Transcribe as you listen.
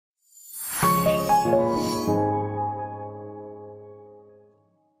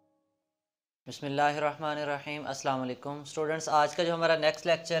बिस्मिल्लाहिर्रहमानिर्रहीम। अस्सलाम वालेकुम स्टूडेंट्स, आज का जो हमारा नेक्स्ट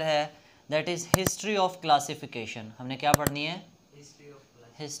लेक्चर है that is history of classification. हमने क्या पढ़नी है?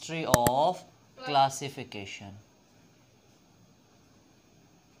 History of classification.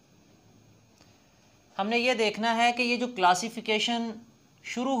 हमने ये देखना है कि ये जो क्लासिफिकेशन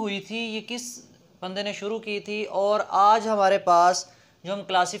शुरू हुई थी ये किस बंदे ने शुरू की थी, और आज हमारे पास जो हम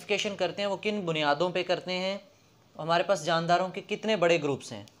क्लासिफिकेशन करते हैं वो किन बुनियादों पे करते हैं, हमारे पास जानदारों के कितने बड़े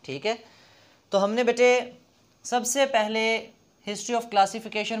ग्रुप्स हैं। ठीक है, तो हमने बेटे सबसे पहले हिस्ट्री ऑफ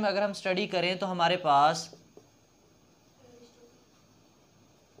क्लासिफिकेशन में अगर हम स्टडी करें तो हमारे पास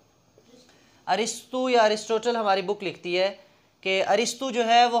अरिस्तु या अरिस्टोटल हमारी बुक लिखती है कि अरिस्तु जो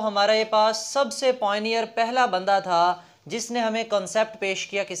है वो हमारे पास सबसे पॉइनियर पहला बंदा था जिसने हमें कॉन्सेप्ट पेश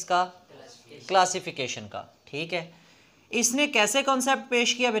किया किसका? क्लासिफिकेशन का। ठीक है, इसने कैसे कॉन्सेप्ट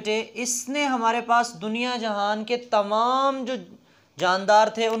पेश किया बेटे? इसने हमारे पास दुनिया जहान के तमाम जो जानदार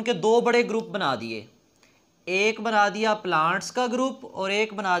थे उनके दो बड़े ग्रुप बना दिए। एक बना दिया प्लांट्स का ग्रुप और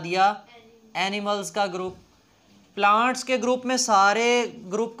एक बना दिया एनिमल्स का ग्रुप। प्लांट्स के ग्रुप में सारे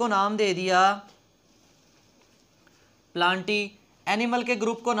ग्रुप को नाम दे दिया प्लांटी, एनिमल के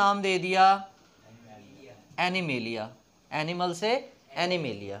ग्रुप को नाम दे दिया एनिमेलिया, एनिमल से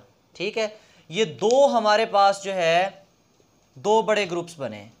एनिमेलिया। ठीक है, ये दो हमारे पास जो है दो बड़े ग्रुप्स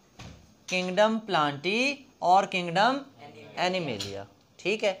बने, किंगडम प्लांटी और किंगडम एनिमेलिया।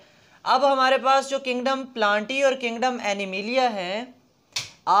 ठीक है, अब हमारे पास जो किंगडम प्लांटी और किंगडम एनिमेलिया हैं,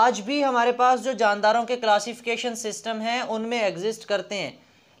 आज भी हमारे पास जो जानदारों के क्लासिफिकेशन सिस्टम हैं उनमें एग्जिस्ट करते हैं,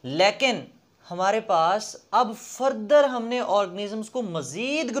 लेकिन हमारे पास अब फर्दर हमने ऑर्गेनिजम्स को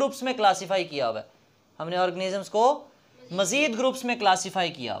मज़ीद ग्रुप्स में क्लासीफाई किया हुआ है। हमने ऑर्गेनिजम्स को मज़ीद ग्रुप्स में क्लासीफाई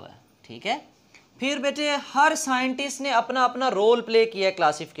किया हुआ है। ठीक है, फिर बेटे हर साइंटिस्ट ने अपना अपना रोल प्ले किया है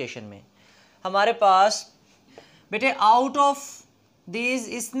क्लासिफिकेशन में। हमारे पास बेटे आउट ऑफ दीज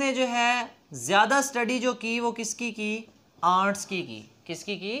इसने जो है ज़्यादा स्टडी जो की वो किसकी की? आंट्स की।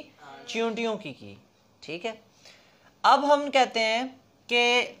 किसकी की? चींटियों की। ठीक है, अब हम कहते हैं कि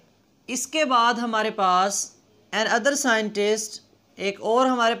इसके बाद हमारे पास एन अदर साइंटिस्ट, एक और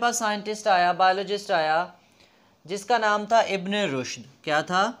हमारे पास साइंटिस्ट आया, बायोलॉजिस्ट आया, जिसका नाम था इब्न रुश्द। क्या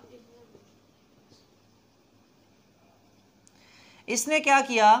था? इसने क्या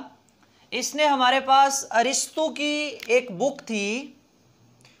किया? इसने हमारे पास अरिस्तु की एक बुक थी,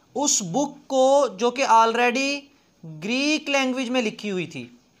 उस बुक को जो कि ऑलरेडी ग्रीक लैंग्वेज में लिखी हुई थी।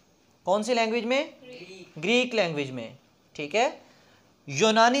 कौन सी लैंग्वेज में? ग्रीक लैंग्वेज में। ठीक है,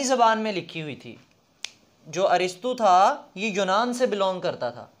 यूनानी ज़बान में लिखी हुई थी। जो अरिस्तु था ये यूनान से बिलोंग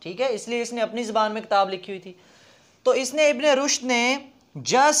करता था। ठीक है, इसलिए इसने अपनी ज़बान में किताब लिखी हुई थी। तो इसने इब्न रुश्द ने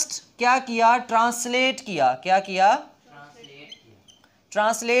जस्ट क्या किया? ट्रांसलेट किया। क्या किया?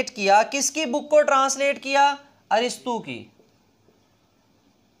 ट्रांसलेट किया। किसकी बुक को ट्रांसलेट किया? अरिस्तु की।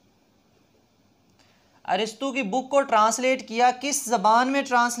 अरिस्तु की बुक को ट्रांसलेट किया। किस जबान में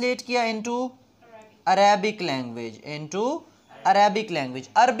ट्रांसलेट किया? Into Arabic language. Into Arabic language,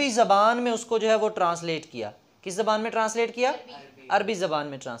 अरबी जबान में उसको जो है वो ट्रांसलेट किया। किस जबान में ट्रांसलेट किया? अरबी जबान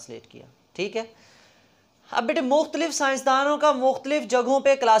में ट्रांसलेट किया। ठीक है, अब बेटे मुख्तलिफ साइंसदानों का मुख्तलिफ जगहों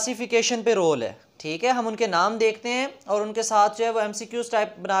पे क्लासिफिकेशन पे रोल है। ठीक है, हम उनके नाम देखते हैं और उनके साथ जो है वो एमसीक्यूज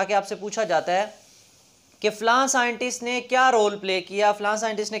टाइप बना के आपसे पूछा जाता है कि फ़लाँ साइंटिस्ट ने क्या रोल प्ले किया, फ़लाँ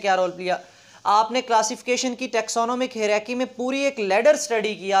साइंटिस्ट ने क्या रोल किया। आपने क्लासिफिकेशन की टेक्सोनोमिक हायरार्की में पूरी एक लैडर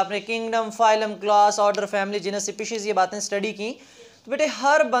स्टडी की, आपने kingdom, phylum, class, order, family, genus, species ये बातें स्टडी की। तो बेटे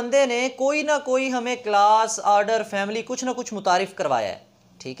हर बंदे ने कोई ना कोई हमें क्लास, ऑर्डर, फैमिली कुछ ना कुछ मुतारिफ करवाया है।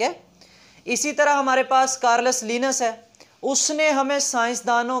 ठीक है, इसी तरह हमारे पास कार्लस लिनस है, उसने हमें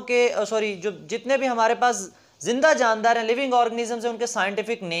साइंसदानों के जो जितने भी हमारे पास जिंदा जानदार हैं, लिविंग ऑर्गेनिजम्स हैं, उनके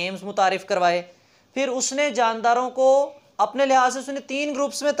साइंटिफिक नेम्स मुतारिफ करवाए। फिर उसने जानदारों को अपने लिहाज से उसने 3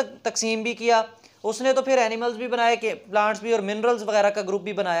 ग्रुप्स में तकसीम भी किया। उसने तो फिर एनिमल्स भी बनाए कि प्लांट्स भी, और मिनरल्स वगैरह का ग्रुप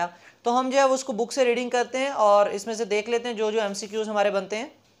भी बनाया। तो हम जो है उसको बुक से रीडिंग करते हैं और इसमें से देख लेते हैं जो जो एमसीक्यूज हमारे बनते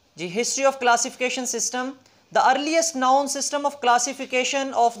हैं। जी, history of classification system. The earliest noun system of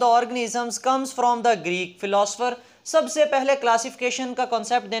classification of the organisms comes from the Greek philosopher. सबसे पहले क्लासिफिकेशन का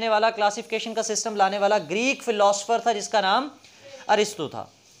कॉन्सेप्ट देने वाला, क्लासिफिकेशन का सिस्टम लाने वाला ग्रीक फिलोसफर था जिसका नाम अरिस्तु था।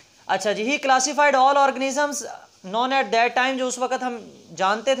 अच्छा जी, ही classified all organisms non at that time, जो उस वक्त हम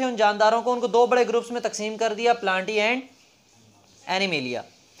जानते थे उन जानदारों को, उनको दो बड़े ग्रुप्स में तकसीम कर दिया, प्लांटी एंड एनिमेलिया।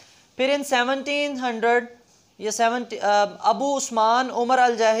 फिर इन 1700 अबू उस्मान उमर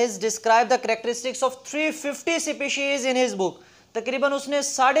अल जाहिज describe the characteristics of 350 species in his book. तकरीबन उसने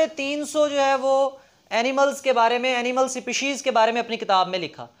 350 जो है वो एनिमल्स के बारे में, एनिमल स्पीशीज के बारे में अपनी किताब में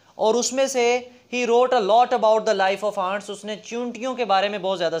लिखा, और उसमें से he wrote a lot about the life of ants. उसने चींटियों के बारे में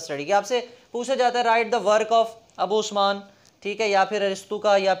बहुत ज़्यादा स्टडी किया। आपसे पूछा जाता है right the work of Abu Usman, ठीक है, या फिर अरिस्तु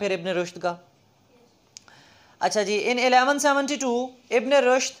का या फिर इब्न रुश्द का। अच्छा जी, इन 1172 इब्न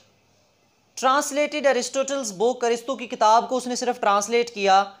Rushd translated Aristotle's book, Aristo की किताब को उसने सिर्फ ट्रांसलेट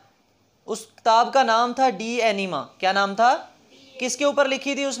किया। उस किताब का नाम था डी एनिमा। क्या नाम था? किसके ऊपर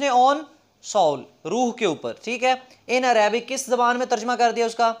लिखी थी उसने? ऑन सोल, रूह के ऊपर, ठीक है। इन अरेबिक, किस जबान में तर्जमा कर दिया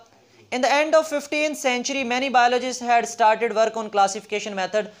उसका? In the end of 15th century many biologists had started work on classification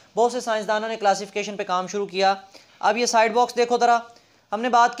method, बहुत से साइंसदानों ने क्लासिफिकेशन पे काम शुरू किया। अब ये साइड बॉक्स देखो जरा, हमने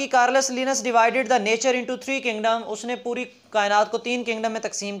बात की Carolus Linus divided the nature into 3 kingdom, उसने पूरी कायनात को 3 किंगडम में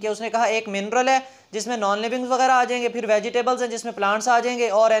तकसीम किया। उसने कहा एक मिनरल है जिसमें नॉन लिविंग्स वगैरह आ जाएंगे, फिर वेजिटेबल्स हैं जिसमें प्लांट्स आ जाएंगे,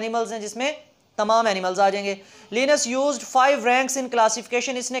 और एनिमल्स हैं जिसमें तमाम एनिमल्स आ जाएंगे। Linus used 5 ranks in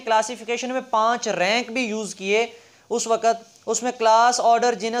classification, इसने क्लासिफिकेशन में 5 रैंक भी यूज़ किए उस वक़्त। उसमें क्लास,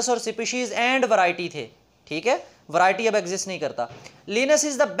 ऑर्डर, जिनस और स्पीशीज़ एंड वैरायटी थे, ठीक है। वैरायटी अब एग्जिस्ट नहीं करता। Linus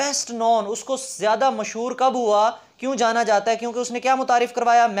is the best known, उसको ज़्यादा मशहूर कब हुआ, क्यों जाना जाता है? क्योंकि उसने क्या मुतारिफ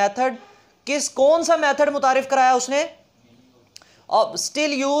करवाया? मेथड। कौन सा मेथड मुतारिफ कराया उसने?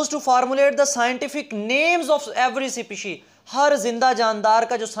 Still use to formulate the scientific names of every species, हर जिंदा जानदार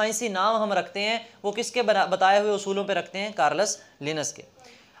का जो साइंसी नाम हम रखते हैं वो किसके बताए हुए उसूलों पे रखते हैं? कार्लस लिनस के।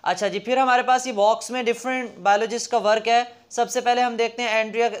 अच्छा जी, फिर हमारे पास ये बॉक्स में डिफरेंट बायोलॉजिस्ट का वर्क है। सबसे पहले हम देखते हैं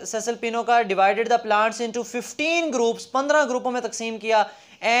एंड्रिया सेसल पिनो का, divided the plants into 15 groups, 15 ग्रुपों में तकसीम किया,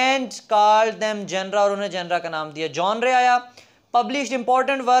 एंड कॉल्ड देम जेनरा, और उन्हें जेनरा का नाम दिया। जॉनरे आया। Published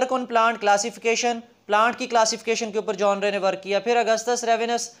important work on plant classification, plant की क्लासिफिकेशन के ऊपर जॉनरे ने वर्क किया। फिर अगस्टस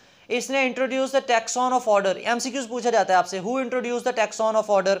रेविनस, इसने introduce the taxon of order, MCQs पूछा जाता है आपसे, who introduce the taxon of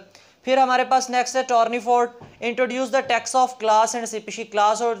order. फिर हमारे पास नेक्स्ट है टॉर्नीफोर्ड, introduce the tax of class and species,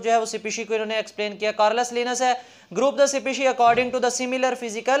 class और जो है वो स्पीशी को इन्होंने एक्सप्लेन किया। कार्लस लिनस है, group the species according to the similar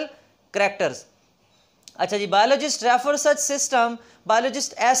physical characters. अच्छा जी, बायोलॉजिस्ट रेफर सच सिस्टम,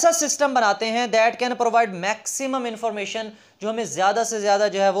 बायोलॉजिस्ट ऐसा सिस्टम बनाते हैं that can provide maximum information, जो हमें ज़्यादा से ज़्यादा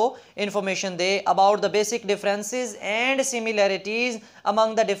जो है वो information they about the basic differences and similarities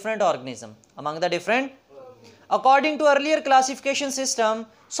among the different organism, among the different. According to earlier classification system,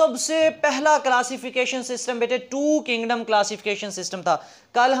 सबसे पहला क्लासिफिकेशन सिस्टम बेटे 2 किंगडम क्लासिफिकेशन सिस्टम था।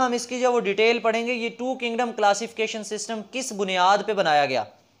 कल हम इसकी जो वो डिटेल पढ़ेंगे, ये 2 किंगडम क्लासिफिकेशन सिस्टम किस बुनियाद पे बनाया गया,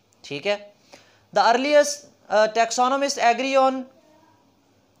 ठीक है। द अर्लीस्ट टैक्सोनोमिस्ट एग्री ऑन,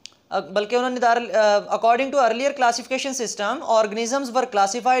 बल्कि उन्होंने according to earlier classification system organisms were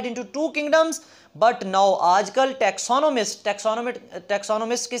classified into 2 kingdoms, but now आजकल टैक्सोनोमिस्ट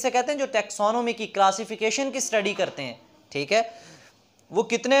किसे कहते हैं? जो टैक्सोनोमी की क्लासिफिकेशन की स्टडी करते हैं, ठीक है। वो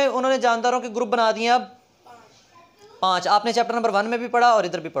कितने उन्होंने जानदारों के ग्रुप बना दिए? अब 5। आपने चैप्टर नंबर 1 में भी पढ़ा और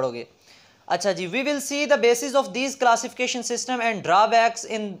इधर भी पढ़ोगे। अच्छा जी, we will see the basis of these classification system and drawbacks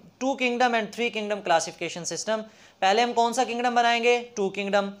in 2 kingdom and 3 kingdom classification system. पहले हम कौन सा किंगडम बनाएंगे? 2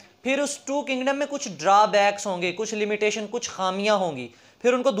 किंगडम। फिर उस 2 किंगडम में कुछ ड्रॉबैक्स होंगे, कुछ लिमिटेशन, कुछ खामियां होंगी,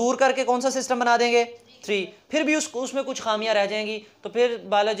 फिर उनको दूर करके कौन सा सिस्टम बना देंगे? 3। फिर भी उसमें कुछ खामियां रह जाएंगी, तो फिर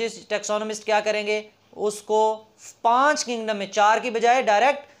बायोलॉजिस्ट टैक्सोनोमिस्ट क्या करेंगे? उसको 5 किंगडम में, 4 की बजाय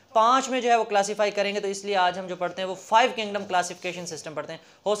डायरेक्ट 5 में जो है वो क्लासीफाई करेंगे। तो इसलिए आज हम जो पढ़ते हैं वो 5 किंगडम क्लासिफिकेशन सिस्टम पढ़ते हैं।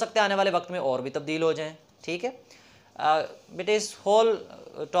 हो सकता है आने वाले वक्त में और भी तब्दील हो जाएं, ठीक है। बेटे इस होल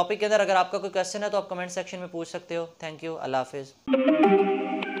टॉपिक के अंदर अगर आपका कोई क्वेश्चन है तो आप कमेंट सेक्शन में पूछ सकते हो। थैंक यू, अल्लाह हाफिज़।